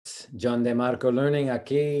John de Marco Learning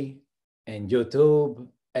aquí en YouTube,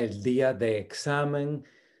 el día de examen.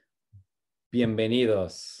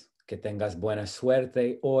 Bienvenidos, que tengas buena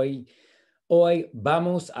suerte hoy. Hoy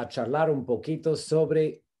vamos a charlar un poquito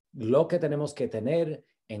sobre lo que tenemos que tener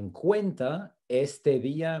en cuenta este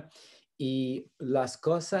día y las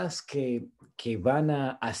cosas que van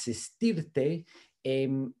a asistirte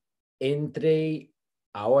entre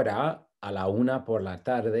ahora a la 1 por la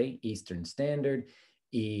tarde, Eastern Standard,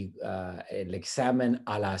 y el examen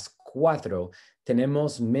a las 4.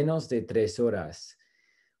 Tenemos menos de 3 horas.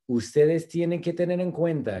 Ustedes tienen que tener en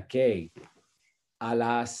cuenta que a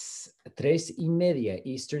las 3:30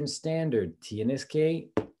 Eastern Standard, tienes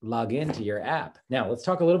que log into your app. Now, let's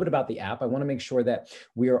talk a little bit about the app. I want to make sure that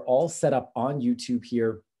we are all set up on YouTube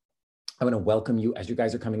here. I want to welcome you as you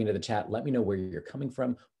guys are coming into the chat. Let me know where you're coming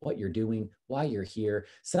from, what you're doing, why you're here.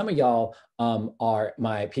 Some of y'all are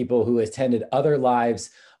my people who attended other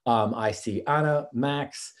lives. I see Anna,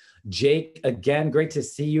 Max, Jake, again, great to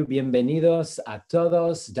see you. Bienvenidos a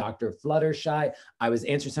todos. Dr. Fluttershy. I was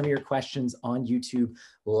answering some of your questions on YouTube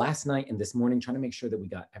last night and this morning, trying to make sure that we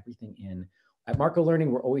got everything in. At Marco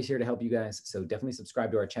Learning, we're always here to help you guys, so definitely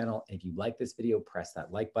subscribe to our channel. And if you like this video, press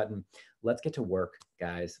that like button. Let's get to work,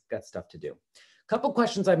 guys. Got stuff to do. A couple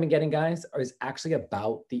questions I've been getting, guys, is actually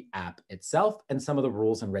about the app itself and some of the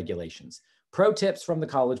rules and regulations. Pro tips from the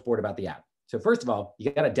College Board about the app. So first of all,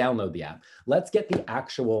 you got to download the app. Let's get the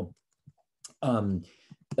actual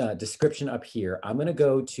description up here. I'm going to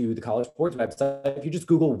go to the College Board's website. If you just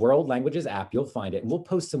Google World Languages app, you'll find it. And we'll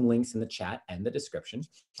post some links in the chat and the description.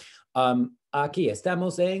 Aquí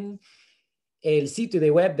estamos en el sitio de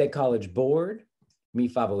web de College Board, mi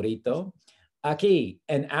favorito. Aquí,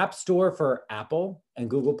 an app store for Apple and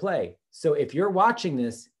Google Play. So if you're watching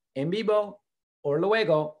this en vivo or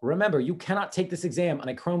luego, remember, you cannot take this exam on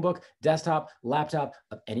a Chromebook, desktop, laptop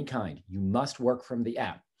of any kind. You must work from the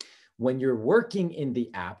app. When you're working in the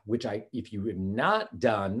app, which if you have not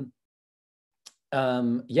done,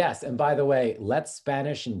 yes, and by the way, Let's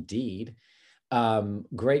Spanish Indeed.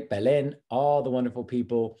 Great, Belen, all the wonderful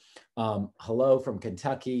people. Hello from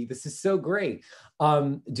Kentucky. This is so great.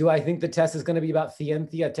 Do I think the test is going to be about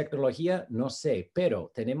ciencia, tecnología? No sé, pero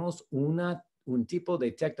tenemos un tipo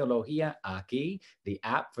de tecnología aquí, the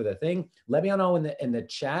app for the thing. Let me know in the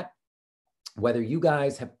chat whether you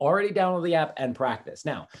guys have already downloaded the app and practice.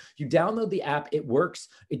 Now, you download the app, it works.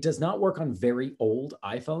 It does not work on very old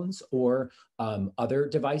iPhones or other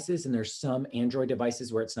devices, and there's some Android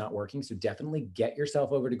devices where it's not working. So definitely get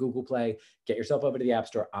yourself over to Google Play, get yourself over to the App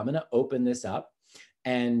Store. I'm going to open this up,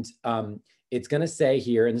 and it's going to say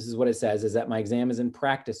here, and this is what it says, is that my exam is in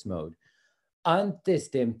practice mode. Antes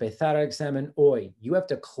de empezar el examen hoy, you have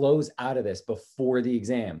to close out of this before the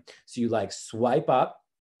exam. So you like swipe up,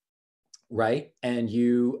 right? And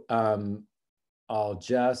you, I'll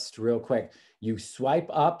just real quick, you swipe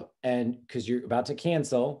up and because you're about to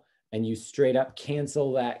cancel and you straight up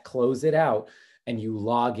cancel that, close it out, and you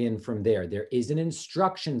log in from there. There is an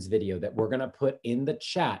instructions video that we're gonna put in the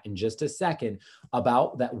chat in just a second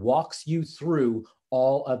about that walks you through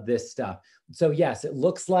all of this stuff. So yes, it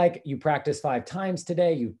looks like you practiced 5 times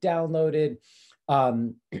today, you downloaded.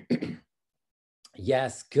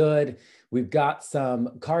 Yes, good. We've got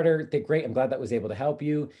some Carter, great. I'm glad that was able to help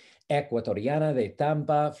you. Ecuatoriana de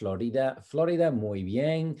Tampa, Florida, muy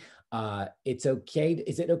bien. It's okay.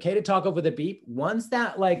 Is it okay to talk over the beep? Once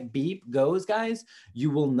that like beep goes, guys,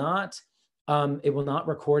 you will not, it will not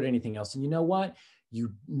record anything else. And you know what?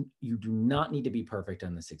 You do not need to be perfect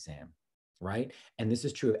on this exam, right? And this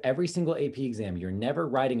is true of every single AP exam. You're never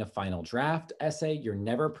writing a final draft essay. You're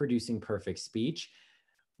never producing perfect speech.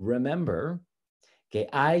 Remember, que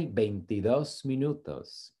hay 22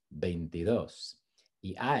 minutos, 22,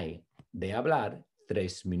 y hay de hablar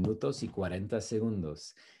 3 minutos y 40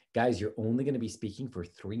 segundos. Guys, you're only going to be speaking for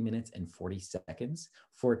 3 minutes and 40 seconds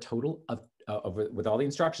for a total of, with all the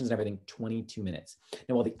instructions and everything, 22 minutes.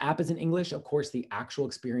 Now, while the app is in English, of course, the actual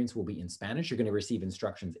experience will be in Spanish. You're going to receive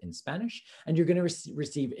instructions in Spanish, and you're going to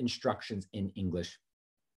receive instructions in English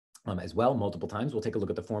as well, multiple times. We'll take a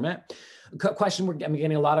look at the format. Question I'm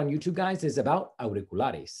getting a lot on YouTube, guys, is about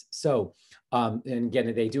auriculares. So, and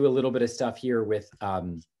again, they do a little bit of stuff here with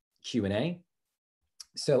Q&A.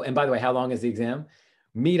 So, and by the way, how long is the exam?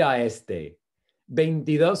 Mira este,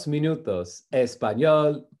 22 minutos,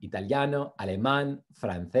 español, italiano, alemán,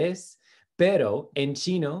 francés, pero en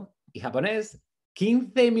chino y japonés,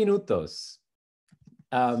 15 minutos.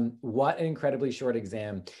 What an incredibly short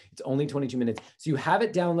exam. It's only 22 minutes. So you have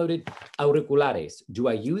it downloaded. Auriculares. Do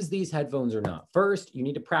I use these headphones or not? First, you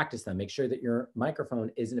need to practice them. Make sure that your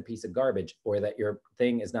microphone isn't a piece of garbage or that your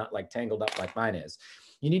thing is not like tangled up like mine is.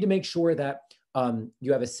 You need to make sure that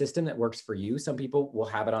you have a system that works for you. Some people will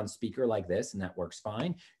have it on speaker like this, and that works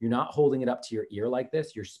fine. You're not holding it up to your ear like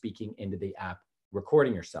this. You're speaking into the app,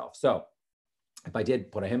 recording yourself. So if I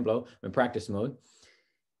did, por ejemplo, in practice mode,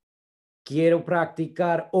 quiero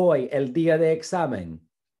practicar hoy el día de examen.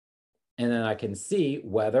 And then I can see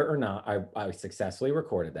whether or not I successfully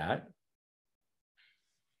recorded that.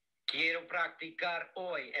 Quiero practicar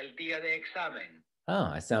hoy el día de examen.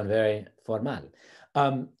 Oh, I sound very formal.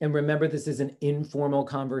 And remember, this is an informal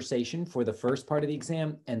conversation for the first part of the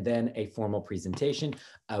exam and then a formal presentation.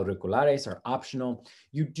 Auriculares are optional.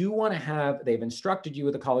 You do want to have, they've instructed you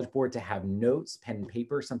with the College Board to have notes, pen and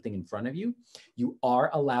paper, something in front of you. You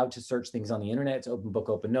are allowed to search things on the internet. It's open book,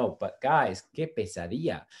 open note. But guys, qué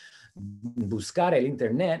pesadilla. Buscar el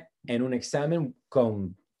internet en un examen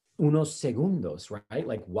con unos segundos, right?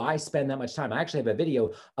 Like, why spend that much time? I actually have a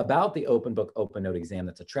video about the open book, open note exam.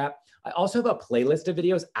 That's a trap. I also have a playlist of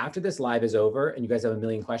videos after this live is over and you guys have a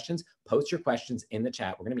million questions. Post your questions in the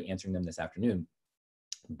chat. We're going to be answering them this afternoon.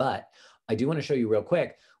 But I do want to show you real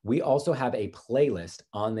quick. We also have a playlist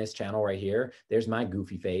on this channel right here. There's my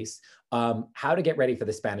goofy face. How to get ready for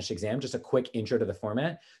the Spanish exam. Just a quick intro to the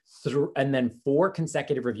format. And then 4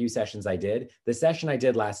 consecutive review sessions I did. The session I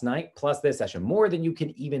did last night, plus this session, more than you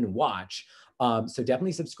can even watch. So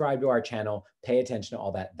definitely subscribe to our channel. Pay attention to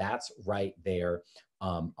all that. That's right there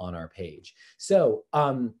on our page. So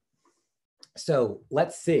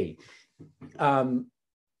let's see.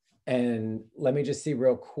 And let me just see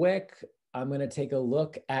real quick. I'm going to take a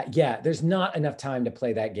look at, yeah, there's not enough time to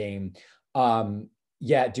play that game.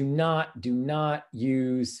 Yeah, do not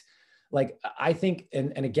use, like, I think,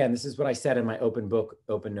 and again, this is what I said in my open book,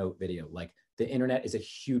 open note video, like the internet is a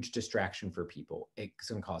huge distraction for people. It's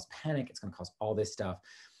going to cause panic. It's going to cause all this stuff.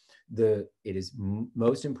 It is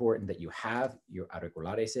most important that you have your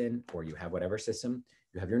auriculares in, or you have whatever system,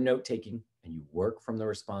 you have your note taking, and you work from the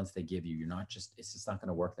response they give you. You're not just, it's just not going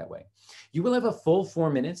to work that way. You will have a full 4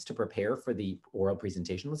 minutes to prepare for the oral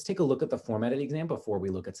presentation. Let's take a look at the format of the exam before we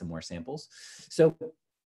look at some more samples. So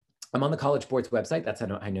I'm on the College Board's website. That's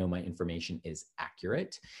how I know my information is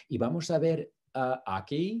accurate. Y vamos a ver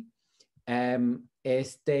aquí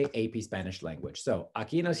este AP Spanish Language. So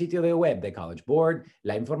aquí en el sitio de web de College Board,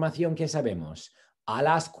 la información que sabemos. A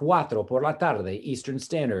las 4 por la tarde, Eastern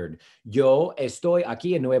Standard. Yo estoy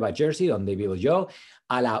aquí en Nueva Jersey, donde vivo yo,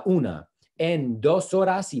 a la 1. En 2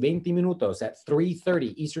 horas y 20 minutos, at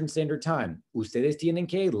 3:30 Eastern Standard Time. Ustedes tienen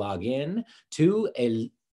que log in to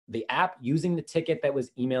the app using the ticket that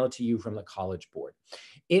was emailed to you from the College Board.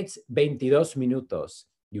 It's 22 minutos.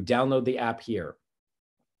 You download the app here.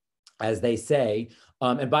 As they say,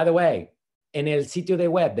 and by the way, en el sitio de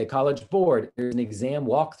web, the College Board, there's an exam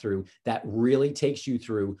walkthrough that really takes you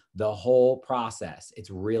through the whole process. It's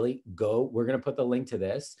really we're going to put the link to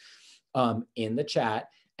this in the chat.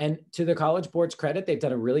 And to the College Board's credit, they've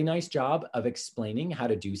done a really nice job of explaining how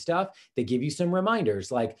to do stuff. They give you some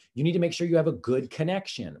reminders, like you need to make sure you have a good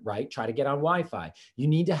connection, right? Try to get on Wi-Fi. You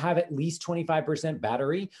need to have at least 25%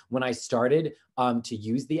 battery. When I started to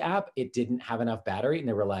use the app, it didn't have enough battery, and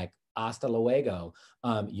they were like, hasta luego,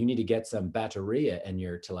 you need to get some bateria in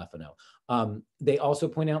your telefono. They also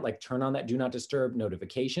point out, like, turn on that do not disturb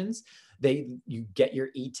notifications. You get your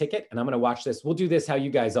e-ticket, and I'm going to watch this. We'll do this how you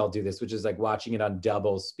guys all do this, which is like watching it on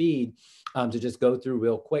double speed to just go through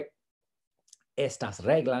real quick. Estas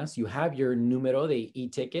reglas, you have your número de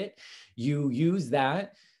e-ticket. You use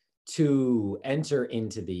that to enter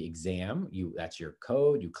into the exam. That's your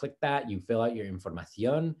code. You click that, you fill out your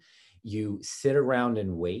información. You sit around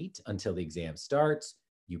and wait until the exam starts.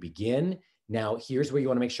 You begin. Now, here's where you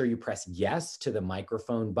want to make sure you press yes to the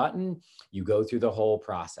microphone button. You go through the whole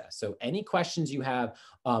process. So any questions you have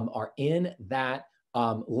are in that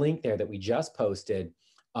link there that we just posted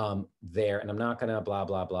there. And I'm not going to blah,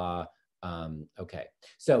 blah, blah. Okay.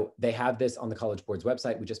 So they have this on the College Board's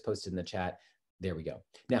website. We just posted in the chat. There we go.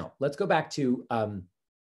 Now, let's go back to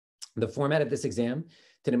the format of this exam.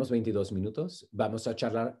 Tenemos 22 minutos. Vamos a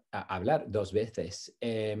hablar 2 veces.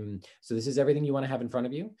 So this is everything you want to have in front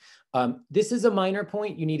of you. This is a minor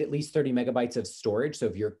point. You need at least 30 megabytes of storage. So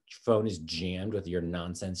if your phone is jammed with your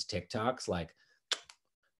nonsense TikToks, like,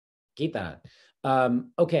 keep that.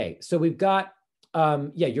 Okay, so we've got,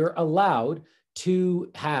 yeah, you're allowed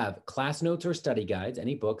to have class notes or study guides,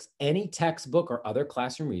 any books, any textbook or other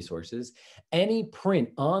classroom resources, any print,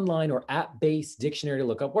 online, or app-based dictionary to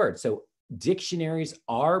look up words. So dictionaries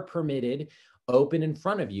are permitted open in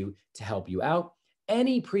front of you to help you out.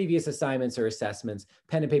 Any previous assignments or assessments,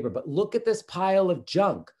 pen and paper, but look at this pile of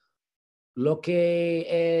junk. Lo que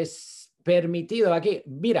es permitido aquí,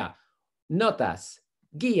 mira, notas,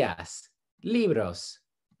 guías, libros,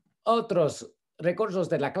 otros recursos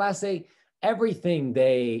de la clase, everything,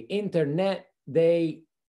 they internet, they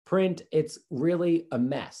print, it's really a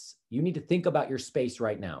mess. You need to think about your space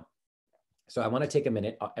right now. So I want to take a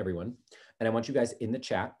minute, everyone, and I want you guys in the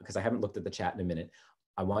chat, because I haven't looked at the chat in a minute.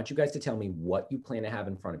 I want you guys to tell me what you plan to have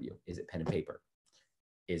in front of you. Is it pen and paper?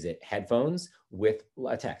 Is it headphones with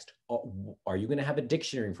a text? Are you going to have a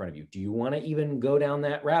dictionary in front of you? Do you want to even go down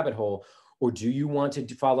that rabbit hole? Or do you want to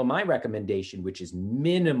follow my recommendation, which is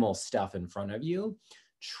minimal stuff in front of you?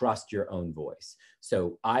 Trust your own voice.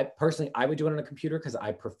 So I personally, I would do it on a computer because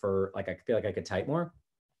I prefer, like, I feel like I could type more.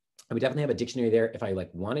 I would definitely have a dictionary there if I like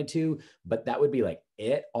wanted to, but that would be like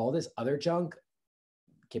it. All this other junk,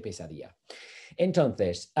 que pesadilla.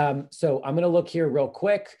 Entonces, so I'm going to look here real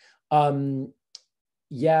quick.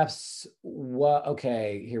 Yes,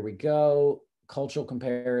 okay, here we go. Cultural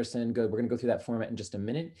comparison, good. We're going to go through that format in just a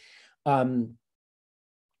minute. I'm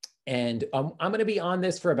going to be on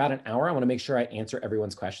this for about an hour. I want to make sure I answer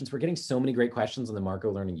everyone's questions. We're getting so many great questions on the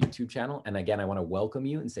Marco Learning YouTube channel. And again, I want to welcome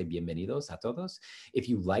you and say bienvenidos a todos. If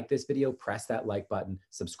you like this video, press that like button,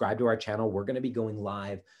 subscribe to our channel. We're going to be going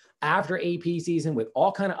live after AP season with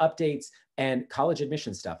all kind of updates and college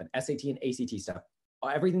admission stuff and SAT and ACT stuff.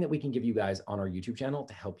 Everything that we can give you guys on our YouTube channel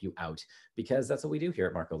to help you out, because that's what we do here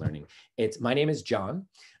at Marco Learning. My name is John,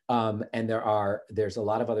 and there's a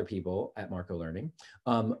lot of other people at Marco Learning.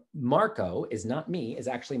 Marco is not me, is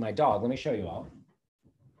actually my dog. Let me show you all.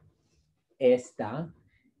 Este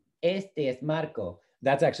es Marco.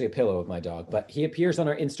 That's actually a pillow of my dog, but he appears on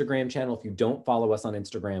our Instagram channel. If you don't follow us on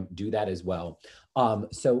Instagram, do that as well.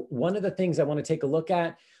 So one of the things I want to take a look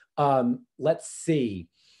at, let's see.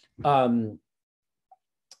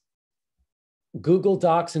 Google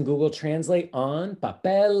Docs and Google Translate on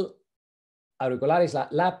papel, auriculares,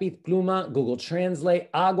 lápiz, pluma, Google Translate,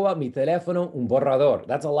 agua, mi teléfono, un borrador.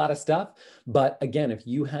 That's a lot of stuff. But again, if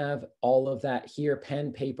you have all of that here,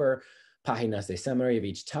 pen, paper, páginas de summary of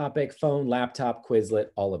each topic, phone, laptop,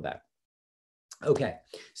 Quizlet, all of that. Okay,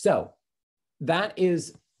 so that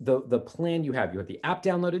is the plan you have. You have the app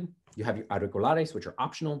downloaded, you have your auriculares, which are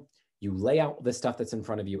optional. You lay out the stuff that's in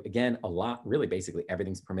front of you. Again, a lot, really basically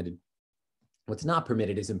everything's permitted. What's not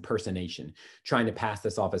permitted is impersonation, trying to pass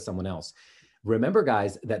this off as someone else. Remember,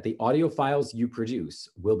 guys, that the audio files you produce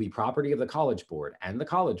will be property of the College Board, and the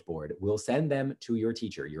College Board will send them to your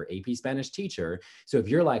teacher, your AP Spanish teacher. So if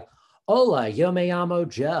you're like, hola, yo me llamo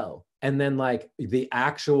Joe, and then like the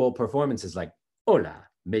actual performance is like, hola,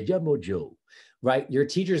 me llamo Joe, right? Your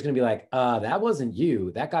teacher is going to be like, that wasn't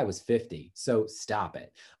you. That guy was 50. So stop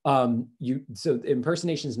it. So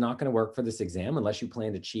impersonation is not going to work for this exam unless you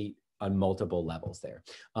plan to cheat on multiple levels there.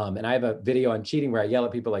 And I have a video on cheating where I yell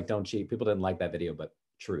at people like, don't cheat. People didn't like that video, but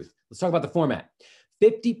truth. Let's talk about the format.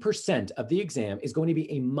 50% of the exam is going to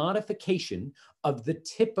be a modification of the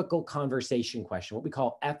typical conversation question, what we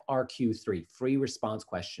call FRQ3, free response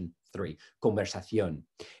question 3, conversación.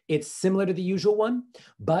 It's similar to the usual one,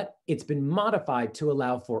 but it's been modified to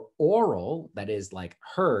allow for oral, that is like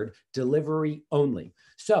heard, delivery only.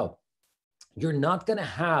 So you're not going to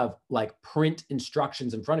have like print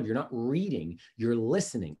instructions in front of you. You're not reading, you're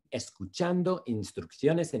listening, escuchando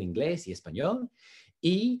instrucciones en inglés y español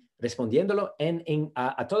y respondiéndolo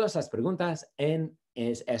a todas las preguntas en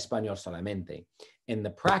español solamente. In the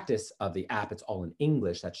practice of the app, it's all in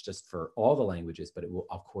English. That's just for all the languages, but it will,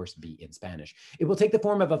 of course, be in Spanish. It will take the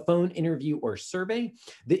form of a phone interview or survey.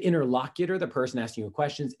 The interlocutor, the person asking you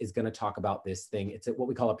questions, is going to talk about this thing. It's what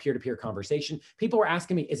we call a peer-to-peer conversation. People were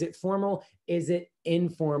asking me, is it formal? Is it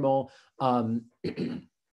informal?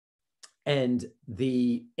 And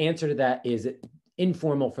the answer to that is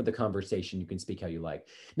informal for the conversation. You can speak how you like.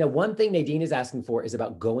 Now, one thing Nadine is asking for is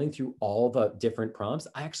about going through all the different prompts.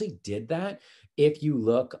 I actually did that. If you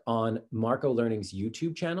look on Marco Learning's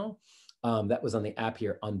YouTube channel, that was on the app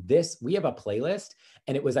here. On this, we have a playlist,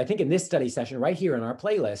 and it was, I think, in this study session right here in our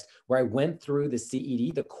playlist where I went through the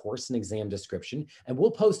CED, the course and exam description, and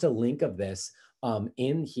we'll post a link of this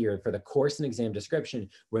in here for the course and exam description.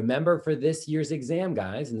 Remember, for this year's exam,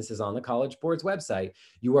 guys, and this is on the College Board's website,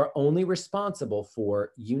 you are only responsible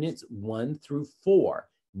for units 1 through 4,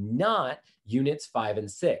 not units 5 and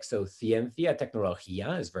 6. So ciencia,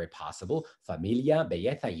 tecnología is very possible. Familia,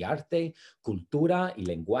 belleza y arte, cultura y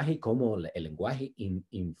lenguaje, como el lenguaje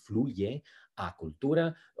influye a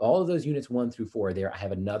cultura. All of those units 1 through 4 are there. I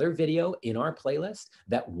have another video in our playlist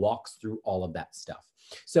that walks through all of that stuff.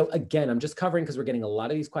 So again, I'm just covering because we're getting a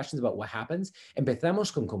lot of these questions about what happens.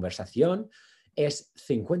 Empezamos con conversación. Es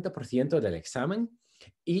 50% del examen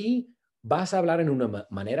y vas a hablar en una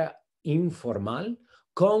manera informal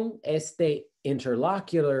con este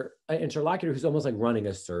interlocutor who's almost like running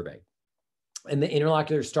a survey. And the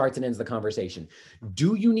interlocutor starts and ends the conversation.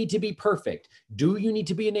 Do you need to be perfect? Do you need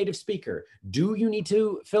to be a native speaker? Do you need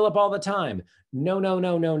to fill up all the time? No, no,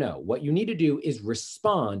 no, no, no. What you need to do is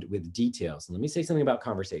respond with details. And let me say something about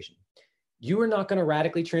conversation. You are not going to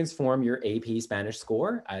radically transform your AP Spanish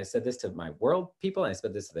score. I said this to my world people, and I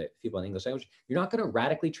said this to the people in English language. You're not going to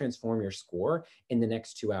radically transform your score in the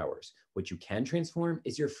next 2 hours. What you can transform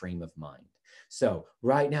is your frame of mind. So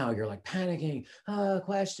right now you're like panicking,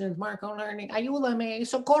 questions, Marco learning, ayúdame,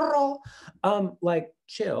 socorro. Like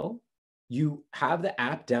chill. You have the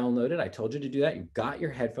app downloaded. I told you to do that. You've got your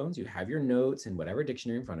headphones, you have your notes and whatever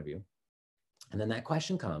dictionary in front of you. And then that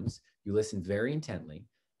question comes, you listen very intently,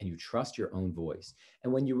 and you trust your own voice.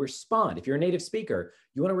 And when you respond, if you're a native speaker,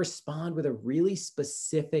 you want to respond with a really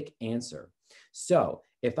specific answer. So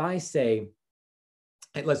if I say,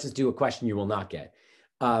 let's just do a question you will not get.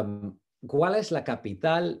 ¿Cuál es la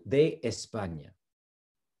capital de España?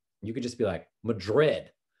 You could just be like,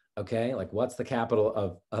 Madrid, okay? Like, what's the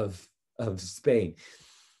capital of Spain?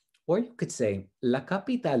 Or you could say, la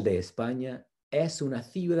capital de España es una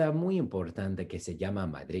ciudad muy importante que se llama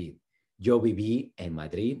Madrid. Yo viví en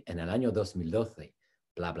Madrid en el año 2012,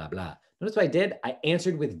 blah, blah, blah. Notice what I did? I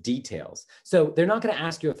answered with details. So they're not going to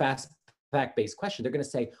ask you a fast fact-based question. They're going to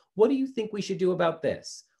say, what do you think we should do about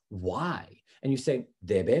this? Why? And you say,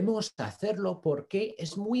 debemos hacerlo porque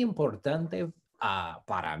es muy importante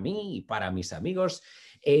para mí y para mis amigos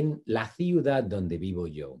en la ciudad donde vivo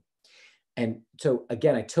yo. And so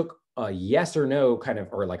again, I took a yes or no kind of,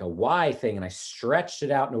 or like a why thing, and I stretched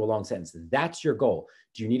it out into a long sentence. That's your goal.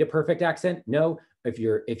 Do you need a perfect accent? No. If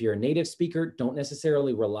you're a native speaker, don't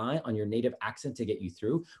necessarily rely on your native accent to get you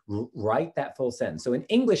through. Write that full sentence. So in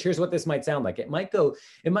English, here's what this might sound like. It might go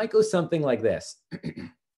something like this.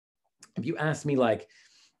 If you ask me like,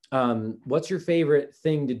 what's your favorite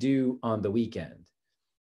thing to do on the weekend?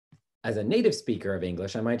 As a native speaker of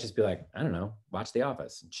English, I might just be like, I don't know, watch The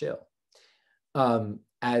Office and chill.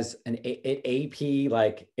 As an AP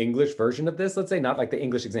like English version of this, let's say, not like the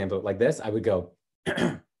English example, but like this, I would go,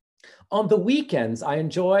 on the weekends, I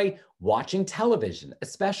enjoy watching television,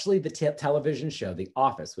 especially the television show, The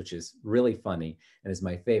Office, which is really funny and is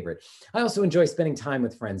my favorite. I also enjoy spending time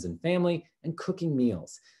with friends and family and cooking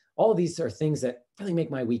meals. All of these are things that really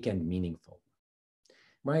make my weekend meaningful,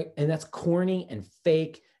 right? And that's corny and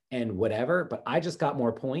fake and whatever, but I just got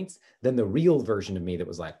more points than the real version of me that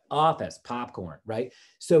was like, Office, popcorn, right?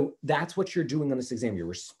 So that's what you're doing on this exam. You're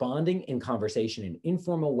responding in conversation in an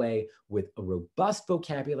informal way with a robust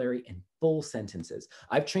vocabulary and full sentences.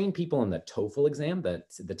 I've trained people in the TOEFL exam,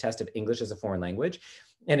 the test of English as a foreign language,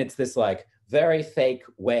 and it's this like very fake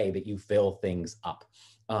way that you fill things up.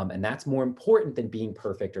 And that's more important than being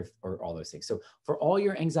perfect or all those things. So for all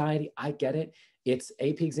your anxiety, I get it.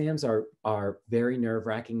 AP exams are very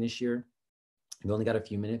nerve-wracking this year. You've only got a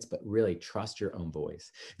few minutes, but really trust your own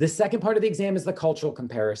voice. The second part of the exam is the cultural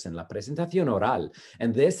comparison, la presentación oral.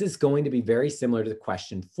 And this is going to be very similar to the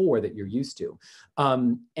question 4 that you're used to.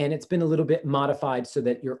 And it's been a little bit modified so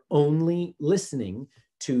that you're only listening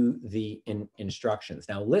to the instructions.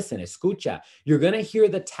 Now listen, escucha, you're going to hear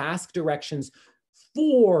the task directions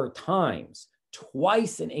 4 times,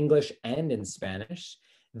 twice in English and in Spanish.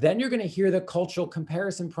 Then you're going to hear the cultural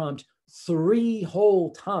comparison prompt 3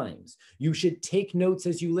 whole times. You should take notes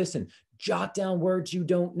as you listen. Jot down words you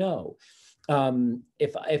don't know.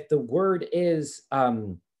 If the word is, I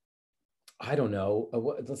don't know,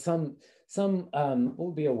 what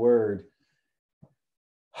would be a word?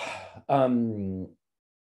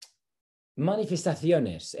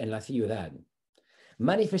 Manifestaciones en la ciudad.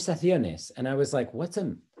 Manifestaciones. And I was like,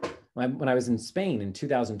 when I was in Spain in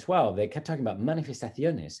 2012, they kept talking about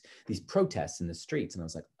manifestaciones, these protests in the streets. And I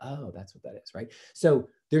was like, oh, that's what that is, right? So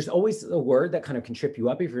there's always a word that kind of can trip you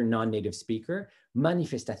up if you're a non-native speaker.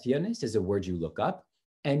 Manifestaciones is a word you look up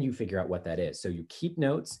and you figure out what that is. So you keep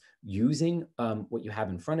notes using what you have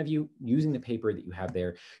in front of you, using the paper that you have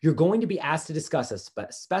there. You're going to be asked to discuss a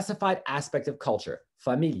specified aspect of culture,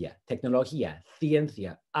 familia, tecnología,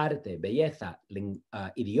 ciencia, arte, belleza,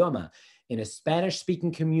 idioma, in a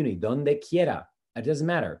Spanish-speaking community, donde quiera, it doesn't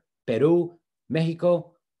matter, Peru,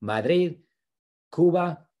 Mexico, Madrid,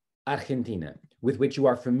 Cuba, Argentina, with which you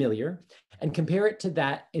are familiar, and compare it to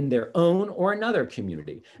that in their own or another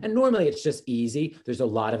community. And normally it's just easy. There's a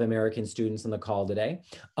lot of American students on the call today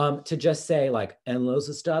to just say like, en los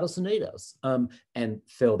Estados Unidos, and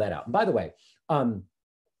fill that out. And by the way,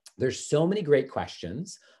 there's so many great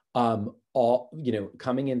questions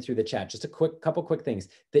coming in through the chat. Just a couple quick things.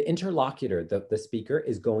 The interlocutor, the speaker,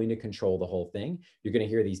 is going to control the whole thing. You're going to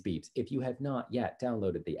hear these beeps. If you have not yet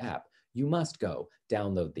downloaded the app, you must go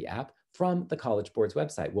download the app, from the College Board's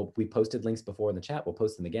website. We posted links before in the chat. We'll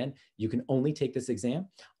post them again. You can only take this exam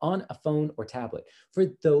on a phone or tablet. For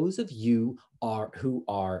those of you who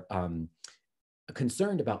are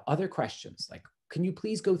concerned about other questions, like, can you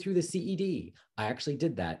please go through the CED? I actually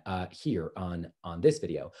did that here on this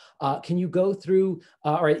video. Can you go through,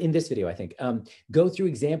 or in this video, I think, go through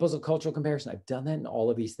examples of cultural comparison? I've done that in all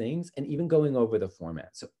of these things, and even going over the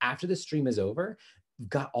format. So after the stream is over, we've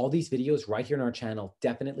got all these videos right here on our channel.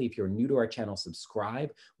 Definitely, if you're new to our channel,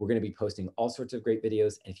 subscribe. We're going to be posting all sorts of great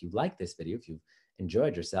videos. And if you like this video, if you've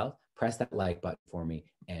enjoyed yourself, press that like button for me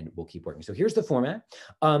and we'll keep working. So here's the format.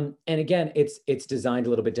 And again, it's designed a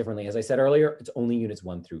little bit differently. As I said earlier, it's only units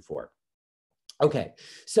 1 through 4. Okay,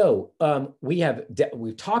 so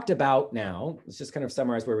we've talked about now, let's just kind of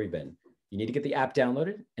summarize where we've been. You need to get the app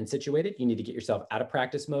downloaded and situated. You need to get yourself out of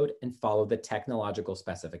practice mode and follow the technological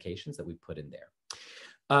specifications that we put in there.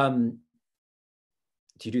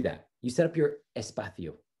 To do that, you set up your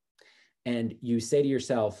espacio. And you say to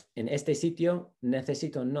yourself, en este sitio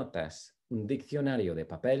necesito notas, un diccionario de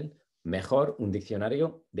papel, mejor un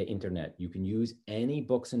diccionario de internet. You can use any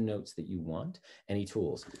books and notes that you want, any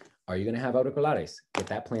tools. Are you going to have auriculares? Get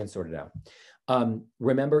that plan sorted out.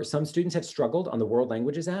 Remember, some students have struggled on the World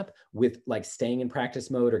Languages app with like staying in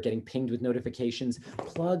practice mode or getting pinged with notifications.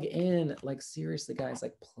 Plug in, like seriously guys,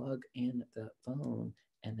 like plug in the phone.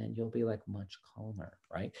 And then you'll be like much calmer,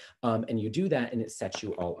 right? And you do that and it sets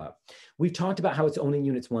you all up. We've talked about how it's only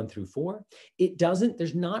units 1 through 4.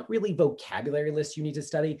 There's not really vocabulary lists you need to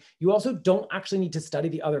study. You also don't actually need to study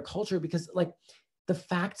the other culture because like the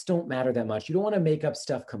facts don't matter that much. You don't want to make up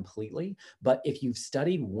stuff completely, but if you've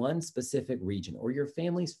studied one specific region or your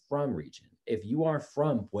family's from region, if you are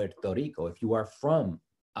from Puerto Rico, if you are from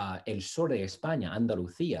el sur de España,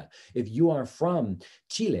 Andalucía. If you are from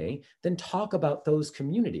Chile, then talk about those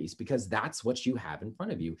communities because that's what you have in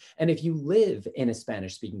front of you. And if you live in a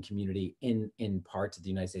Spanish-speaking community in parts of the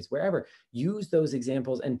United States, wherever, use those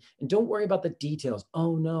examples and don't worry about the details.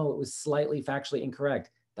 Oh no, it was slightly factually incorrect.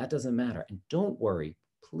 That doesn't matter. And don't worry,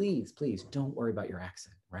 please don't worry about your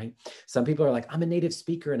accent, right? Some people are like, I'm a native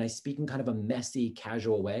speaker and I speak in kind of a messy,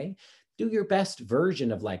 casual way. Do your best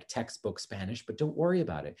version of like textbook Spanish, but don't worry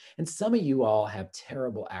about it. And some of you all have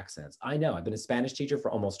terrible accents. I know, I've been a Spanish teacher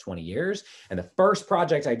for almost 20 years. And the first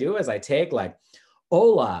project I do is I take like,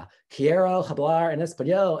 hola, quiero hablar en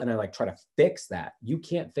español. And I like try to fix that. You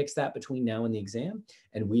can't fix that between now and the exam.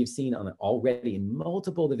 And we've seen on already in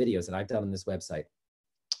multiple of the videos that I've done on this website,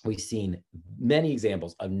 we've seen many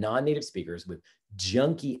examples of non-native speakers with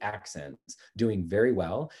junky accents doing very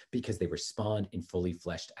well because they respond in fully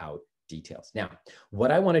fleshed out details. Now,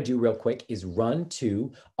 what I want to do real quick is run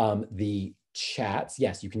to the chats.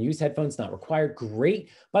 Yes, you can use headphones, not required. Great.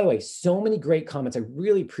 By the way, so many great comments. I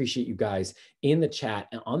really appreciate you guys in the chat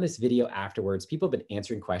and on this video afterwards. People have been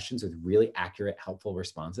answering questions with really accurate, helpful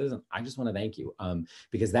responses. And I just want to thank you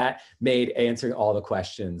because that made answering all the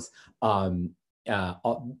questions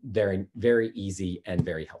very, very easy and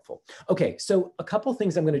very helpful. Okay, so a couple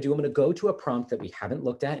things I'm going to do. I'm going to go to a prompt that we haven't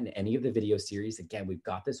looked at in any of the video series. Again, we've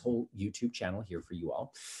got this whole YouTube channel here for you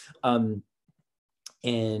all.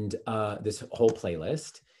 And this whole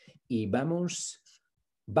playlist. Y vamos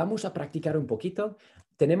a practicar un poquito.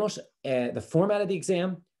 Tenemos the format of the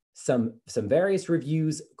exam, some various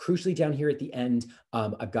reviews. Crucially down here at the end,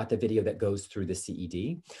 I've got the video that goes through the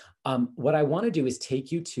CED. What I want to do is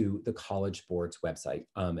take you to the College Board's website.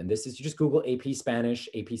 And this is, you just Google AP Spanish,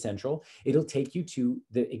 AP Central. It'll take you to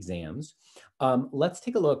the exams. Let's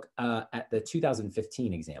take a look at the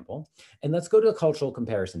 2015 example. And let's go to a cultural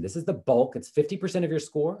comparison. This is the bulk. It's 50% of your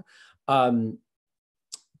score. And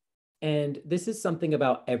this is something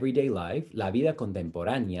about everyday life, la vida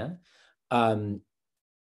contemporánea,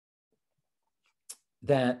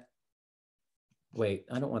 that, wait,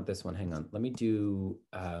 I don't want this one, hang on. Let me do,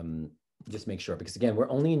 just make sure, because again, we're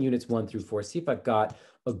only in units 1 through 4. See if I've got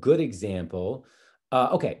a good example.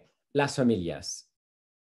 Okay, las familias.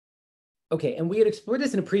 Okay, and we had explored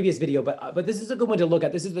this in a previous video, but this is a good one to look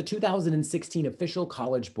at. This is the 2016 official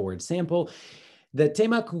College Board sample. The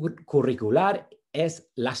tema curricular es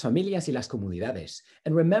las familias y las comunidades.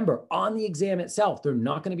 And remember, on the exam itself, they're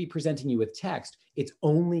not going to be presenting you with text. It's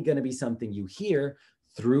only going to be something you hear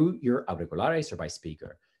through your auriculares or by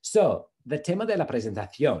speaker. So the tema de la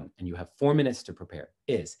presentación, and you have 4 minutes to prepare,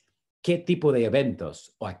 is ¿qué tipo de eventos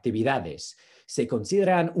o actividades se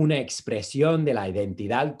consideran una expresión de la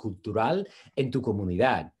identidad cultural en tu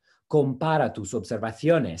comunidad? Compara tus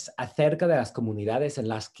observaciones acerca de las comunidades en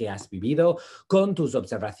las que has vivido con tus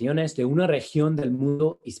observaciones de una región del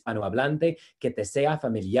mundo hispanohablante que te sea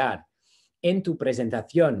familiar. En tu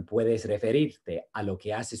presentación puedes referirte a lo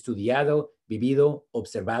que has estudiado, vivido,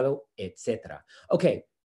 observado, etc. Okay,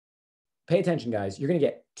 pay attention, guys. You're going to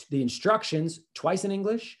get the instructions twice in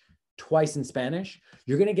English, twice in Spanish.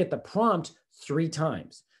 You're going to get the prompt 3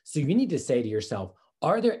 times. So you need to say to yourself,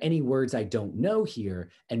 are there any words I don't know here?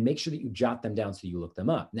 And make sure that you jot them down so you look them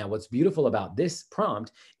up. Now, what's beautiful about this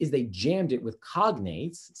prompt is they jammed it with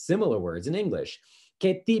cognates, similar words in English.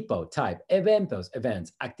 ¿Qué tipo, type, eventos,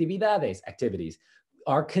 events, actividades, activities,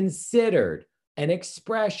 are considered an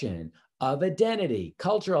expression of identity,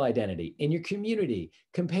 cultural identity in your community?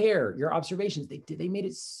 Compare your observations. They made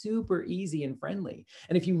it super easy and friendly.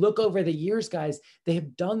 And if you look over the years, guys, they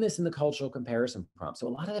have done this in the cultural comparison prompt. So a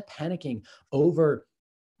lot of the panicking over,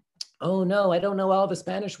 oh no, I don't know all the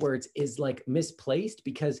Spanish words, is like misplaced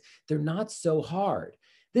because they're not so hard.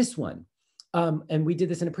 This one, and we did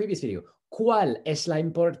this in a previous video. ¿Cuál es la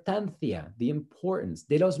importancia, the importance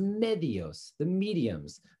de los medios, the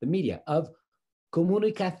mediums, the media of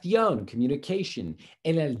comunicación, communication,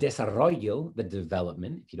 en el desarrollo, the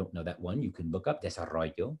development? If you don't know that one, you can look up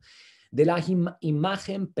desarrollo, de la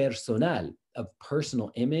imagen personal, of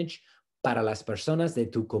personal image, para las personas de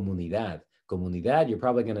tu comunidad. Comunidad, you're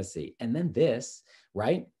probably going to see. And then this,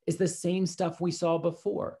 right, is the same stuff we saw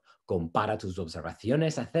before. Compara tus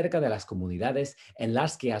observaciones acerca de las comunidades en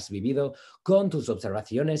las que has vivido con tus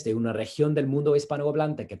observaciones de una región del mundo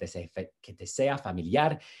hispanohablante que te sea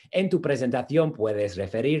familiar. En tu presentación puedes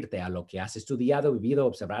referirte a lo que has estudiado, vivido,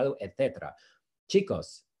 observado, etc.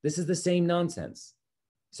 Chicos, this is the same nonsense.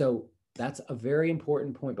 So that's a very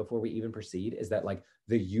important point before we even proceed, is that like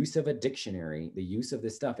the use of a dictionary, the use of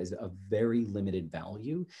this stuff is of very limited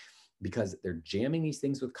value, because they're jamming these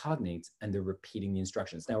things with cognates and they're repeating the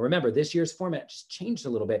instructions. Now, remember, this year's format just changed a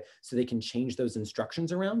little bit, so they can change those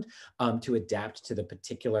instructions around to adapt to the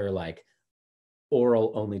particular like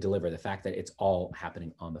oral only delivery, the fact that it's all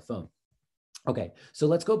happening on the phone. Okay, so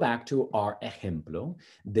let's go back to our ejemplo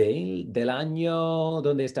del año,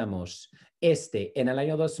 ¿dónde estamos? En el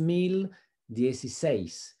año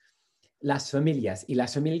 2016. Las familias. Y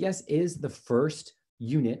las familias is the first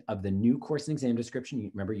unit of the new course and exam description. You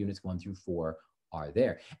remember, units 1 through 4 are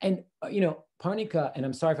there. And, you know, Parnica, and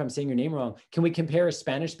I'm sorry if I'm saying your name wrong, can we compare a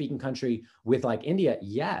Spanish-speaking country with like India?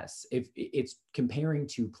 Yes, if it's comparing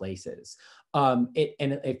 2 places. And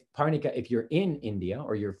if Parnica, if you're in India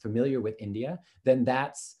or you're familiar with India, then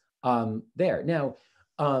that's there. Now,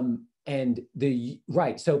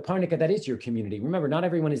 right, so Parnica, that is your community. Remember, not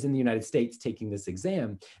everyone is in the United States taking this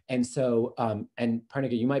exam. And so, and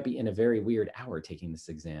Parnica, you might be in a very weird hour taking this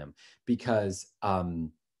exam, because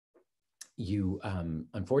you,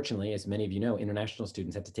 unfortunately, as many of you know, international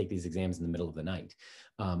students have to take these exams in the middle of the night,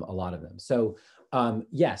 a lot of them. So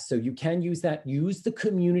yes, so you can use that. Use the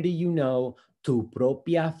community you know, tu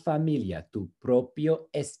propia familia, tu propio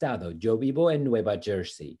estado. Yo vivo en Nueva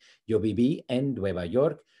Jersey. Yo viví en Nueva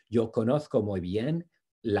York. Yo conozco muy bien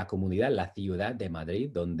la comunidad, la ciudad de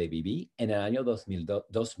Madrid, donde viví en el año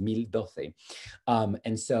 2012.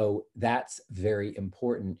 And so that's very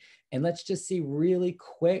important. And let's just see really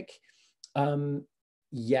quick.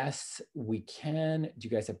 Yes, we can. Do you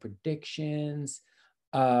guys have predictions?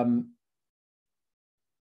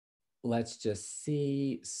 Let's just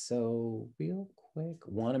see. So real quick,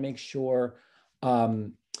 want to make sure.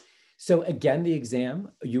 So again, the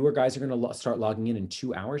exam, you guys are going to start logging in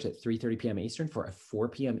 2 hours at 3:30 p.m. Eastern for a 4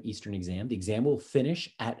 p.m. Eastern exam. The exam will finish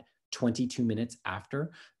at 22 minutes after,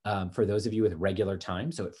 for those of you with regular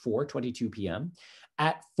time. So at 4:22 p.m.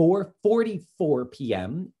 At 4:44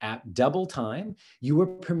 p.m. at double time, you are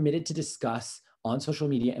permitted to discuss on social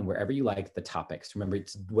media and wherever you like the topics. Remember,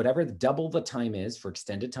 it's whatever double the time is for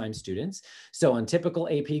extended time students. So on typical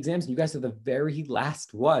AP exams, you guys are the very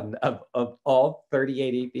last one of all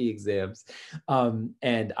 38 AP exams.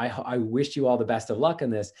 And I wish you all the best of luck in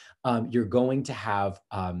this. You're going to have,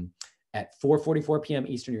 at 4:44 p.m.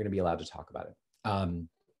 Eastern, you're going to be allowed to talk about it. And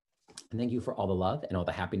thank you for all the love and all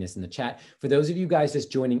the happiness in the chat. For those of you guys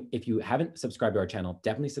just joining, if you haven't subscribed to our channel,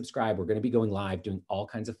 definitely subscribe. We're going to be going live, doing all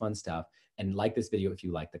kinds of fun stuff. And like this video if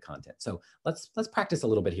you like the content. So let's practice a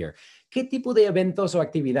little bit here. ¿Qué tipo de eventos o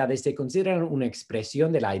actividades se consideran una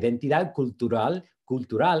expresión de la identidad cultural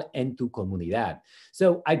en tu comunidad?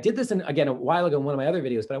 So I did this again a while ago in one of my other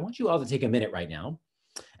videos, but I want you all to take a minute right now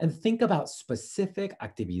and think about specific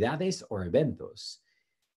actividades or eventos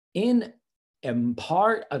in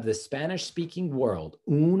part of the Spanish-speaking world,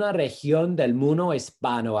 una región del mundo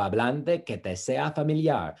hispanohablante que te sea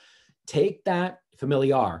familiar. Take that,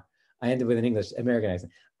 familiar. I ended with an English American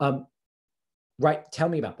accent. Right, tell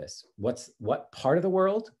me about this. What part of the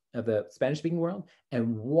world, of the Spanish-speaking world,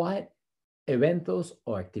 and what eventos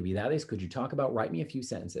o actividades could you talk about? Write me a few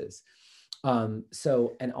sentences.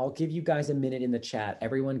 And I'll give you guys a minute in the chat.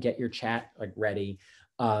 Everyone get your chat like ready.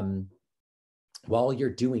 While you're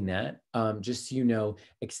doing that, just so you know,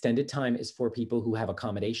 extended time is for people who have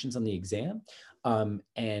accommodations on the exam.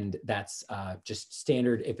 And that's just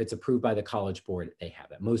standard. If it's approved by the College Board, they have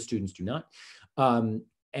that. Most students do not.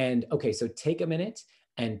 And okay, so take a minute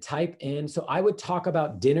and type in. So I would talk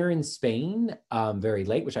about dinner in Spain very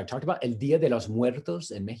late, which I've talked about. El Día de los Muertos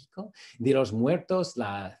en México. Día de los Muertos,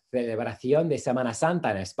 la celebración de Semana Santa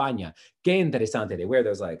en España. Qué interesante. They wear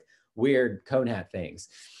those like weird cone hat things.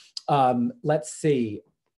 Let's see,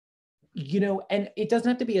 you know, and it doesn't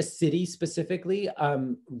have to be a city specifically,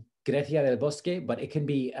 Grecia del Bosque, but it can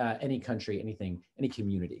be any country, anything, any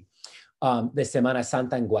community. The Semana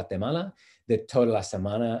Santa in Guatemala, the toda la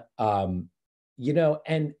semana, you know,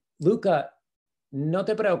 and Luca, no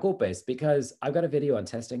te preocupes, because I've got a video on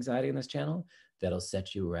test anxiety on this channel that'll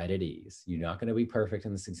set you right at ease. You're not going to be perfect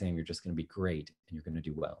in this exam. You're just going to be great and you're going to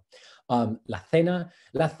do well. La cena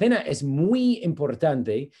es muy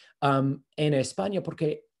importante en España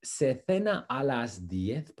porque se cena a las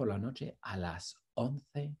 10 por la noche, a las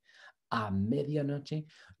 11, a medianoche.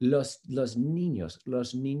 Los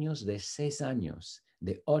niños de 6 años,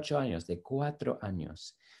 de 8 años, de 4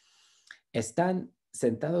 años, están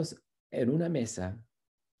sentados en una mesa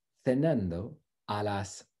cenando a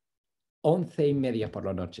las 11:30 por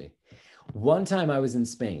la noche. One time I was in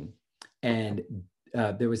Spain and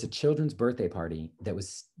there was a children's birthday party that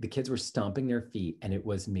was, the kids were stomping their feet and it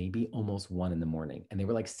was maybe almost 1 in the morning and they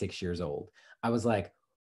were like 6 years old. I was like,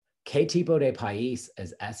 ¿Qué tipo de país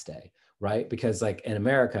es este? Right? Because like in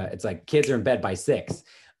America, it's like kids are in bed by 6.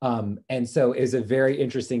 And so it's a very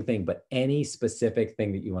interesting thing, but any specific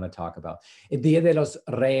thing that you want to talk about. El Día de los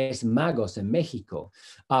Reyes Magos en México.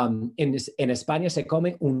 En España se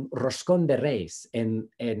come un roscón de reyes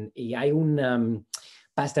y hay una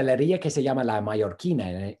pastelería que se llama La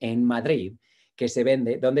Mallorquina en Madrid, que se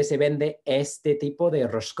vende, donde se vende este tipo de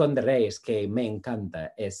roscón de reyes que me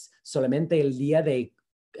encanta. Es solamente el día de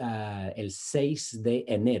el 6 de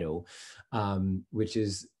enero, which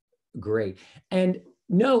is great. And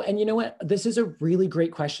no, and you know what? This is a really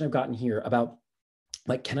great question I've gotten here about,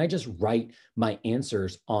 like, can I just write my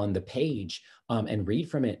answers on the page and read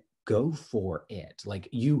from it? Go for it. Like,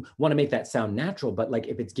 you want to make that sound natural, but like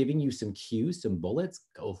if it's giving you some cues, some bullets,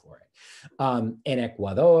 go for it. In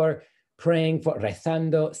Ecuador, praying for,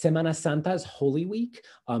 rezando. Semana Santa is Holy Week,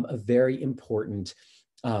 a very important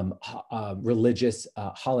religious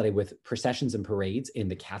holiday with processions and parades in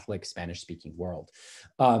the Catholic Spanish-speaking world.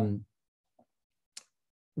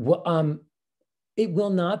 It will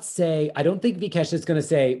not say, I don't think Vikesh is going to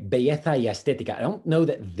say belleza y estética. I don't know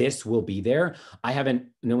that this will be there.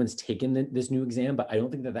 No one's taken this new exam, but I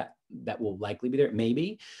don't think that will likely be there.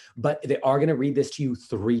 Maybe, but they are going to read this to you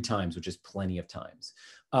 3 times, which is plenty of times.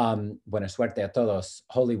 Buena suerte a todos,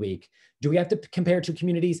 Holy Week. Do we have to compare 2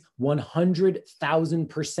 communities?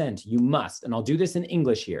 100,000%. You must. And I'll do this in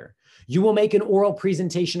English here. You will make an oral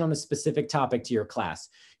presentation on a specific topic to your class.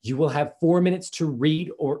 You will have 4 minutes to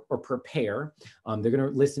read or prepare. They're going to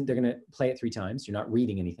listen. They're going to play it 3 times. You're not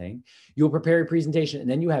reading anything. You will prepare a presentation, and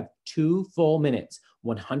then you have 2 full minutes,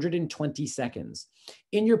 120 seconds.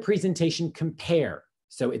 In your presentation, compare.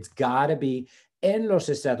 So it's got to be en los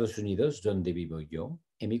Estados Unidos, donde vivo yo,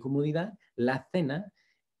 en mi comunidad, la cena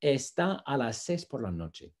está a las 6 por la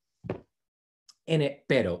noche.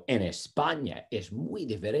 Pero en España es muy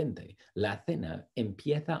diferente. La cena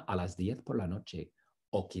empieza a las 10 por la noche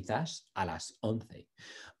o quizás a las 11.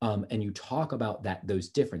 And you talk about those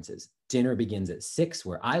differences. Dinner begins at 6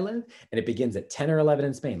 where I live, and it begins at 10 or 11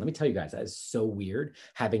 in Spain. Let me tell you guys, that is so weird,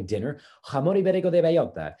 having dinner. Jamón ibérico de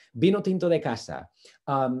bellota, vino tinto de casa,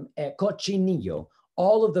 cochinillo,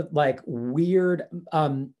 all of the like weird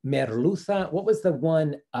merluza. What was the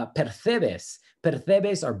one? Percebes.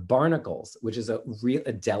 Percebes are barnacles, which is a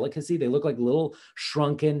delicacy. They look like little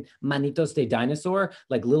shrunken manitos de dinosaur,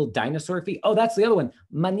 like little dinosaur feet. Oh, that's the other one.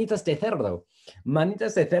 Manitas de cerdo.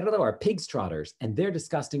 Manitas de cerdo are pig's trotters, and they're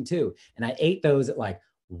disgusting too. And I ate those at like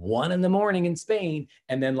 1 in the morning in Spain.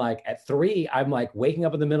 And then like at 3, I'm like waking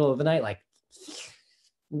up in the middle of the night, like,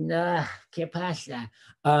 nah, ¿qué pasa?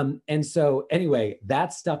 And so anyway,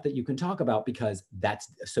 that's stuff that you can talk about because that's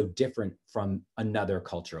so different from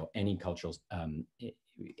any cultural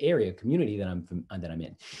area, community that I'm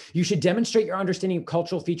in. You should demonstrate your understanding of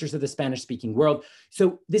cultural features of the Spanish-speaking world.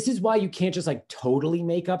 So this is why you can't just like totally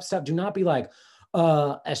make up stuff. Do not be like,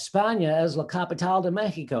 España es la capital de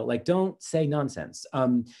Mexico. Like, don't say nonsense.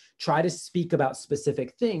 Try to speak about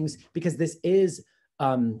specific things because this is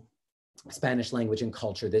Spanish language and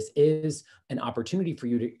culture. This is an opportunity for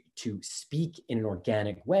you to speak in an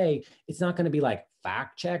organic way. It's not going to be like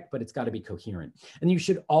fact check, but it's got to be coherent. And you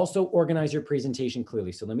should also organize your presentation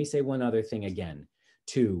clearly. So let me say one other thing again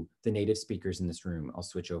to the native speakers in this room. I'll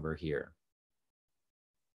switch over here.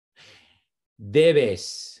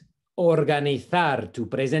 Debes organizar tu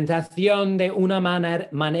presentación de una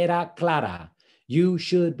manera clara. You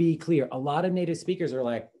should be clear. A lot of native speakers are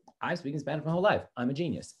like, I've spoken Spanish my whole life. I'm a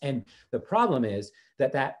genius. And the problem is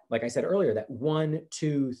that, like I said earlier, that 1,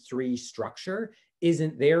 2, 3 structure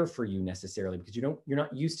isn't there for you necessarily because you're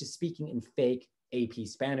not used to speaking in fake AP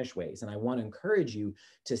Spanish ways. And I want to encourage you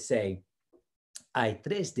to say, hay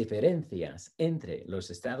 3 diferencias entre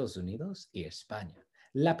los Estados Unidos y España.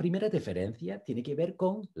 La primera diferencia tiene que ver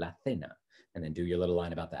con la cena. And then do your little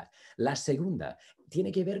line about that. La segunda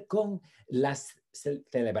tiene que ver con las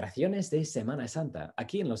celebraciones de Semana Santa.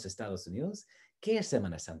 Aquí en los Estados Unidos, ¿qué es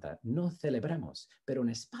Semana Santa? No celebramos, pero en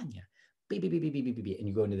España, and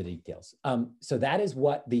you go into the details. So that is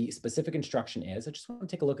what the specific instruction is. I just want to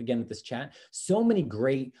take a look again at this chat. So many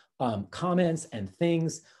great comments and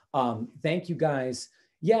things. Thank you guys.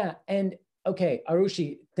 Yeah, and okay,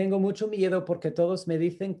 Arushi, tengo mucho miedo porque todos me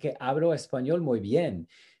dicen que hablo español muy bien.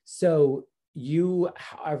 So you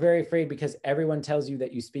are very afraid because everyone tells you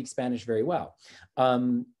that you speak Spanish very well.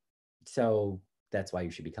 So that's why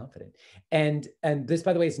you should be confident. And this,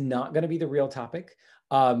 by the way, is not going to be the real topic.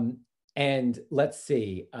 And let's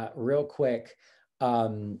see, real quick.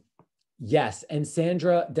 Yes, and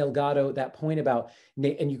Sandra Delgado, that point about,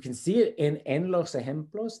 and you can see it in los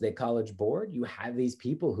ejemplos de College Board, you have these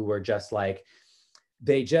people who are just like,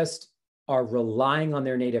 they just are relying on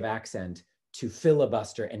their native accent to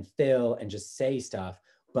filibuster and fill and just say stuff.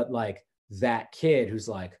 But like that kid who's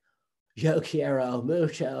like, yo quiero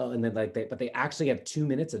mucho, and then like but they actually have 2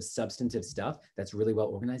 minutes of substantive stuff that's really well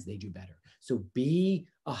organized, they do better. So be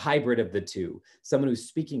a hybrid of the two. Someone who's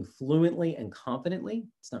speaking fluently and confidently.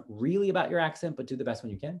 It's not really about your accent, but do the best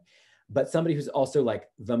one you can. But somebody who's also like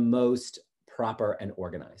the most proper and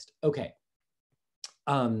organized. Okay.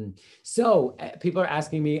 So people are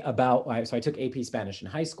asking me about, so I took AP Spanish in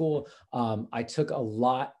high school. I took a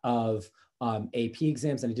lot of AP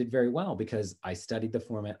exams and I did very well because I studied the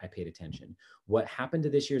format, I paid attention. What happened to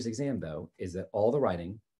this year's exam though, is that all the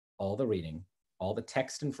writing, all the reading, all the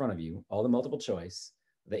text in front of you, all the multiple choice,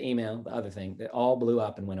 the email, the other thing, they all blew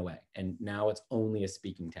up and went away. And now it's only a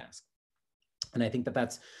speaking task. And I think that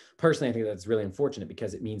that's, personally, I think that's really unfortunate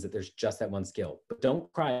because it means that there's just that one skill, but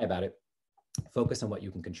don't cry about it. Focus on what you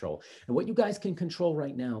can control. And what you guys can control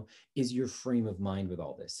right now is your frame of mind with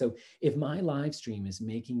all this. So if my live stream is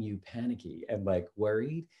making you panicky and like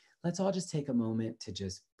worried, let's all just take a moment to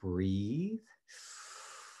just breathe.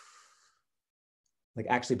 Like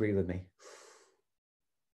actually breathe with me.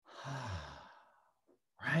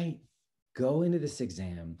 Right? Go into this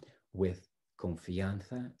exam with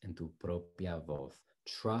confianza en tu propia voz.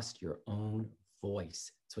 Trust your own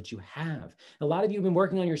voice. It's what you have. A lot of you have been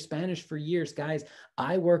working on your Spanish for years, guys.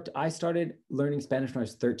 I started learning Spanish when I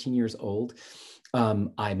was 13 years old.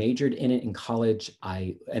 I majored in it in college.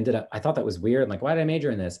 I thought that was weird. I'm like, why did I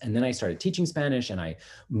major in this? And then I started teaching Spanish and I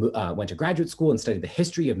went to graduate school and studied the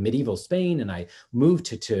history of medieval Spain. And I moved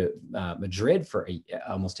to Madrid for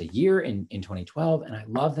almost a year in 2012. And I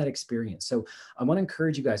love that experience. So I want to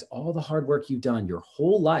encourage you guys, all the hard work you've done your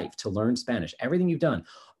whole life to learn Spanish, everything you've done,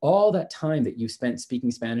 all that time that you've spent speaking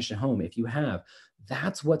Spanish at home, if you have,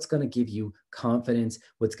 that's what's going to give you confidence,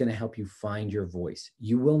 what's going to help you find your voice.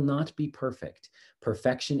 You will not be perfect.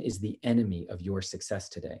 Perfection is the enemy of your success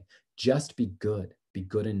today. Just be good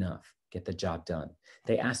enough, get the job done.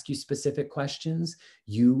 They ask you specific questions,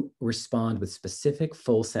 you respond with specific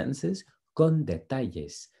full sentences, con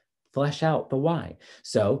detalles, flesh out the why.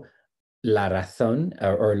 So, la razón,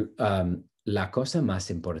 la cosa más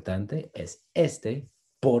importante es este,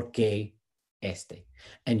 porque este.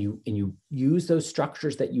 And you use those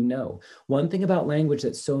structures that you know. One thing about language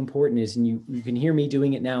that's so important is, and you can hear me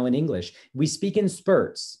doing it now in English, we speak in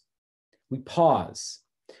spurts. We pause.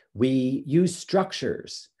 We use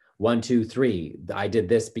structures. 1, 2, 3. I did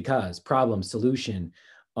this because, problem, solution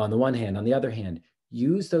on the one hand. On the other hand,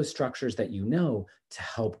 use those structures that you know to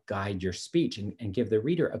help guide your speech and give the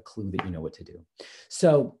reader a clue that you know what to do.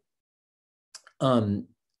 So,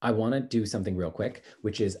 I want to do something real quick,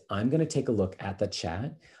 which is I'm going to take a look at the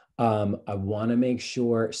chat. I want to make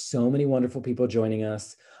sure, so many wonderful people joining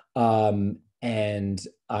us. And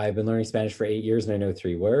I've been learning Spanish for 8 years and I know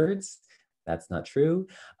 3 words. That's not true.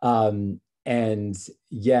 And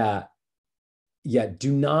yeah,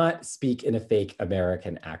 do not speak in a fake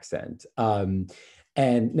American accent. And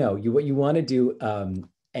no, what you want to do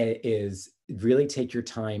is really take your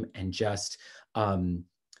time and just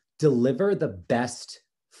deliver the best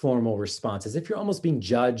formal response, as if you're almost being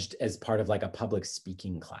judged as part of like a public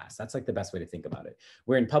speaking class. That's like the best way to think about it.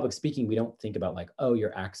 Where in public speaking, we don't think about like, oh,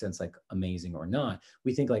 your accent's like amazing or not.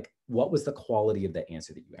 We think like, what was the quality of the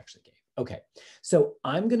answer that you actually gave? Okay, so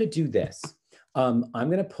I'm gonna do this. I'm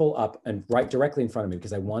gonna pull up and write directly in front of me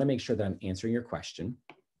because I wanna make sure that I'm answering your question,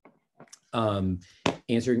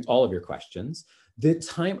 answering all of your questions. The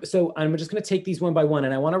time, so I'm just gonna take these one by one,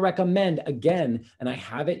 and I wanna recommend again, and I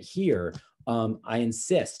have it here, I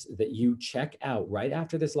insist that you check out right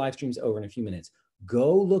after this live stream's over in a few minutes.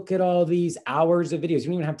 Go look at all these hours of videos. You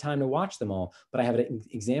don't even have time to watch them all, but I have an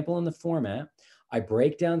example in the format. I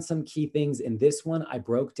break down some key things. In this one, I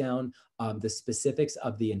broke down the specifics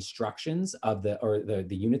of the instructions of the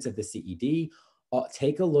units of the CED.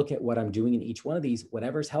 Take a look at what I'm doing in each one of these.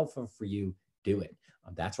 Whatever's helpful for you, do it.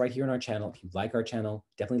 That's right here on our channel. If you like our channel,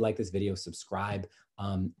 definitely like this video, subscribe,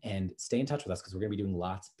 and stay in touch with us because we're going to be doing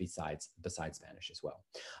lots besides Spanish as well.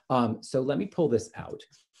 So let me pull this out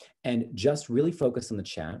and just really focus on the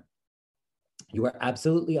chat. You are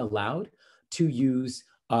absolutely allowed to use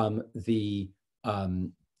and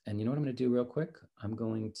you know what I'm going to do real quick? I'm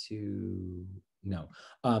going to, no.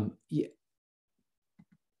 Yeah.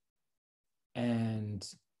 And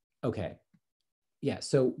okay. Yeah,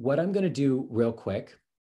 so what I'm going to do real quick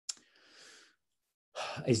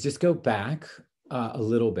is just go back a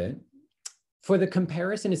little bit. For the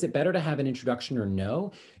comparison, is it better to have an introduction or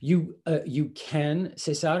no? You can,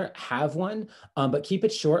 Cesar, have one, but keep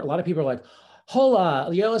it short. A lot of people are like,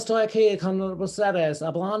 hola, yo estoy aquí con ustedes,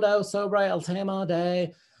 hablando sobre el tema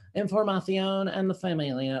de información en la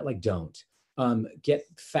familia. Like, don't. Get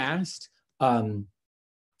fast.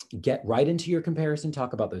 Get right into your comparison,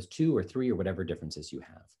 talk about those 2 or 3 or whatever differences you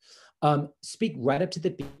have. Speak right up to the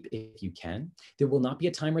beep if you can. There will not be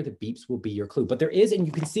a timer. The beeps will be your clue. But there is, and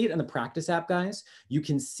you can see it in the practice app, guys, you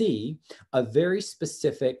can see a very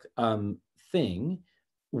specific thing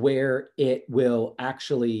where it will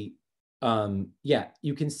actually, yeah,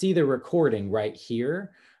 you can see the recording right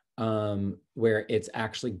here where it's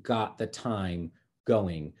actually got the time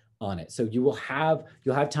going on it. So you'll have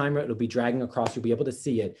timer, it'll be dragging across, you'll be able to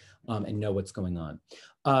see it and know what's going on.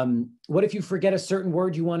 What if you forget a certain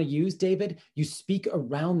word you want to use, David? You speak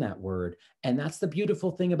around that word. And that's the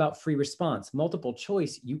beautiful thing about free response. Multiple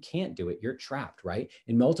choice, you can't do it. You're trapped, right?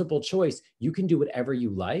 In multiple choice, you can do whatever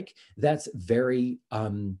you like. That's very,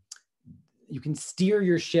 you can steer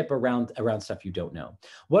your ship around stuff you don't know.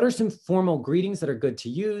 What are some formal greetings that are good to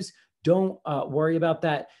use? Don't worry about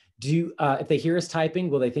that. If they hear us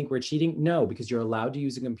typing, will they think we're cheating? No, because you're allowed to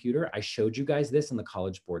use a computer. I showed you guys this on the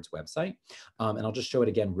College Board's website, and I'll just show it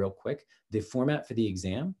again real quick. The format for the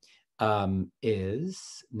exam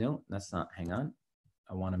is, no, that's not, hang on.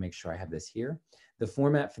 I wanna make sure I have this here. The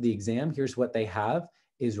format for the exam, here's what they have,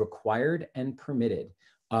 is required and permitted.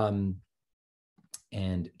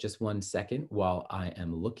 And just one second while I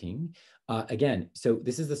am looking. Again, so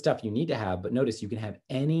this is the stuff you need to have, but notice you can have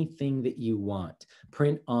anything that you want.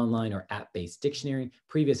 Print, online, or app-based dictionary,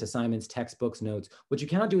 previous assignments, textbooks, notes. What you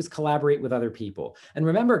cannot do is collaborate with other people. And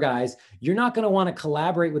remember, guys, you're not gonna wanna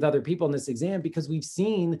collaborate with other people in this exam because we've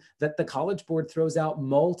seen that the College Board throws out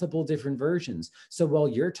multiple different versions. So while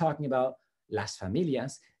you're talking about las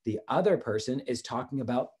familias, the other person is talking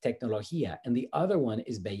about tecnología, and the other one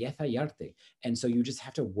is belleza y arte. And so you just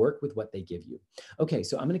have to work with what they give you. Okay,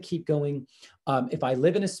 so I'm gonna keep going. If I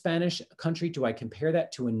live in a Spanish country, do I compare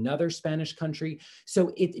that to another Spanish country?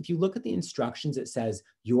 So if you look at the instructions, it says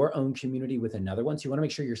your own community with another one. So you wanna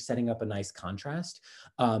make sure you're setting up a nice contrast.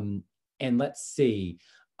 And let's see.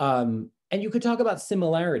 And you could talk about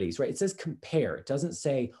similarities, right? It says compare, it doesn't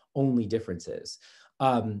say only differences.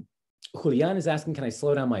 Julian is asking, can I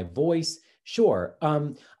slow down my voice? Sure.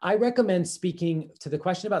 I recommend speaking, to the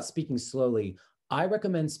question about speaking slowly, I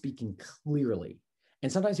recommend speaking clearly.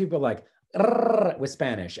 And sometimes people are like, with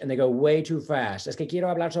Spanish, and they go way too fast. Es que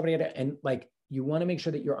quiero hablar sobre, and like, you want to make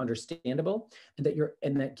sure that you're understandable and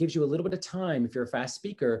that gives you a little bit of time, if you're a fast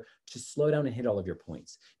speaker, to slow down and hit all of your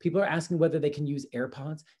points. People are asking whether they can use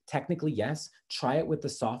AirPods. Technically, yes. Try it with the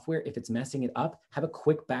software. If it's messing it up, have a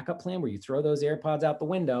quick backup plan where you throw those AirPods out the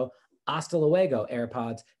window, hasta luego,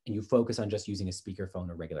 AirPods, and you focus on just using a speakerphone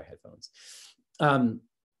or regular headphones.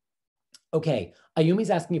 Okay, Ayumi's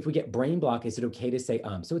asking if we get brain block, is it okay to say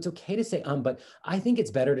So it's okay to say but I think it's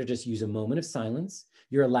better to just use a moment of silence.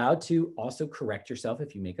 You're allowed to also correct yourself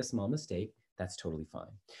if you make a small mistake. That's totally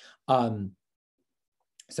fine.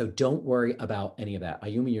 So don't worry about any of that.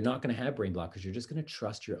 Ayumi, you're not gonna have brain block because you're just gonna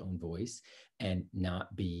trust your own voice and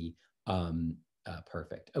not be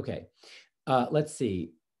perfect. Okay, let's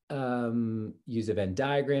see. use a Venn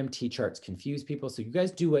diagram. T-charts confuse people. So you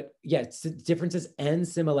guys do what, yeah, differences and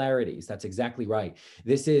similarities. That's exactly right.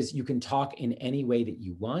 This is, you can talk in any way that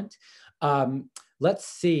you want. Let's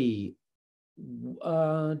see.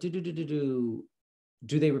 Do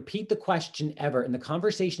they repeat the question ever? In the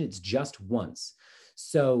conversation, it's just once.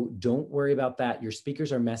 So don't worry about that. Your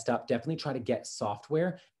speakers are messed up. Definitely try to get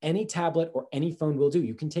software. Any tablet or any phone will do.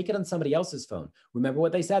 You can take it on somebody else's phone. Remember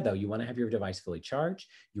what they said, though. You want to have your device fully charged.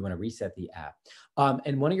 You want to reset the app.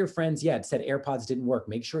 And one of your friends, yeah, it said AirPods didn't work.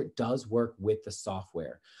 Make sure it does work with the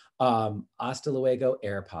software. Hasta luego,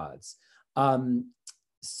 AirPods.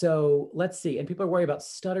 So let's see. And people are worried about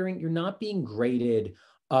stuttering. You're not being graded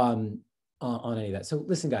on any of that. So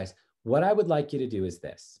listen, guys, what I would like you to do is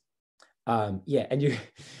this. Yeah, and you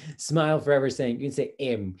smile forever saying, you can say,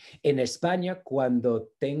 en España, cuando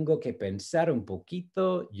tengo que pensar un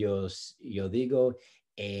poquito, yo digo,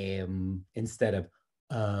 instead of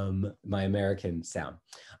my American sound.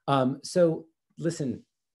 So listen,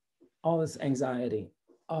 all this anxiety,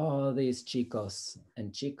 all these chicos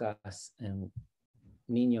and chicas and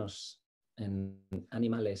niños and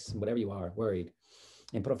animales, whatever you are, worried,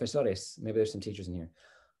 and profesores, maybe there's some teachers in here.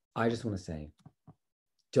 I just want to say,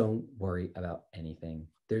 don't worry about anything.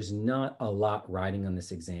 There's not a lot riding on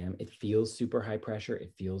this exam. It feels super high pressure.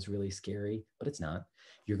 It feels really scary, but it's not.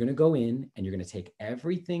 You're going to go in and you're going to take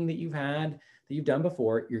everything that you've had, that you've done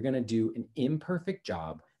before. You're going to do an imperfect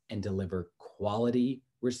job and deliver quality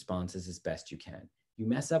responses as best you can. You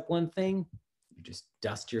mess up one thing, you just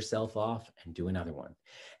dust yourself off and do another one.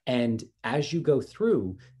 And as you go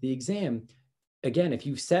through the exam, again, if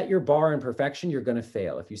you set your bar in perfection, you're going to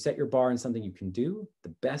fail. If you set your bar in something you can do, the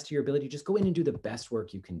best of your ability, just go in and do the best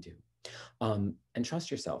work you can do. And trust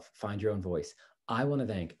yourself, find your own voice. I want to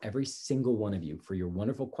thank every single one of you for your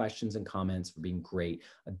wonderful questions and comments, for being great.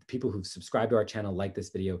 People who've subscribed to our channel, like this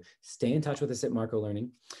video, stay in touch with us at Marco Learning.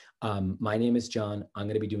 My name is John. I'm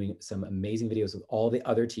going to be doing some amazing videos with all the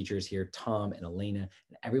other teachers here, Tom and Elena,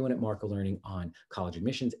 and everyone at Marco Learning on college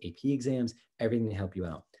admissions, AP exams, everything to help you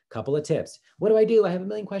out. Couple of tips. What do I do? I have a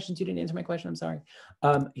million questions. You didn't answer my question. I'm sorry.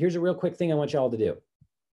 Here's a real quick thing I want you all to do.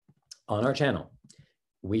 On our channel,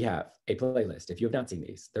 we have a playlist. If you have not seen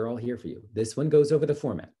these, they're all here for you. This one goes over the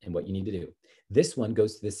format and what you need to do. This one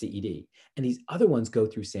goes to the CED. And these other ones go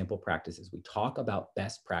through sample practices. We talk about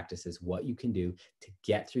best practices, what you can do to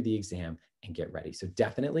get through the exam and get ready. So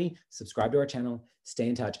definitely subscribe to our channel, stay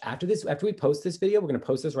in touch. After we post this video, we're going to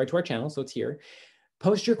post this right to our channel. So it's here.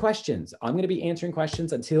 Post your questions. I'm going to be answering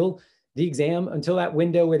questions until the exam, until that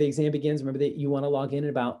window where the exam begins. Remember that you want to log in at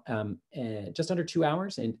about just under 2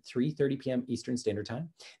 hours and 3:30 p.m. Eastern Standard Time.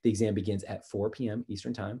 The exam begins at 4 p.m.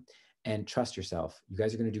 Eastern Time. And trust yourself. You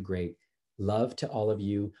guys are going to do great. Love to all of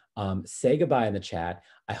you. Say goodbye in the chat.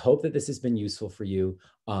 I hope that this has been useful for you.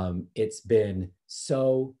 It's been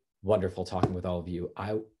so wonderful talking with all of you.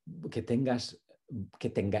 Que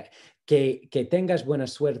tengas buena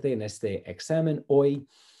suerte en este examen hoy,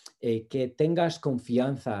 que tengas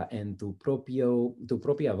confianza en tu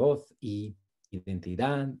propia voz y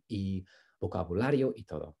identidad y vocabulario y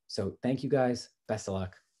todo. So thank you guys. Best of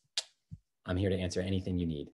luck. I'm here to answer anything you need.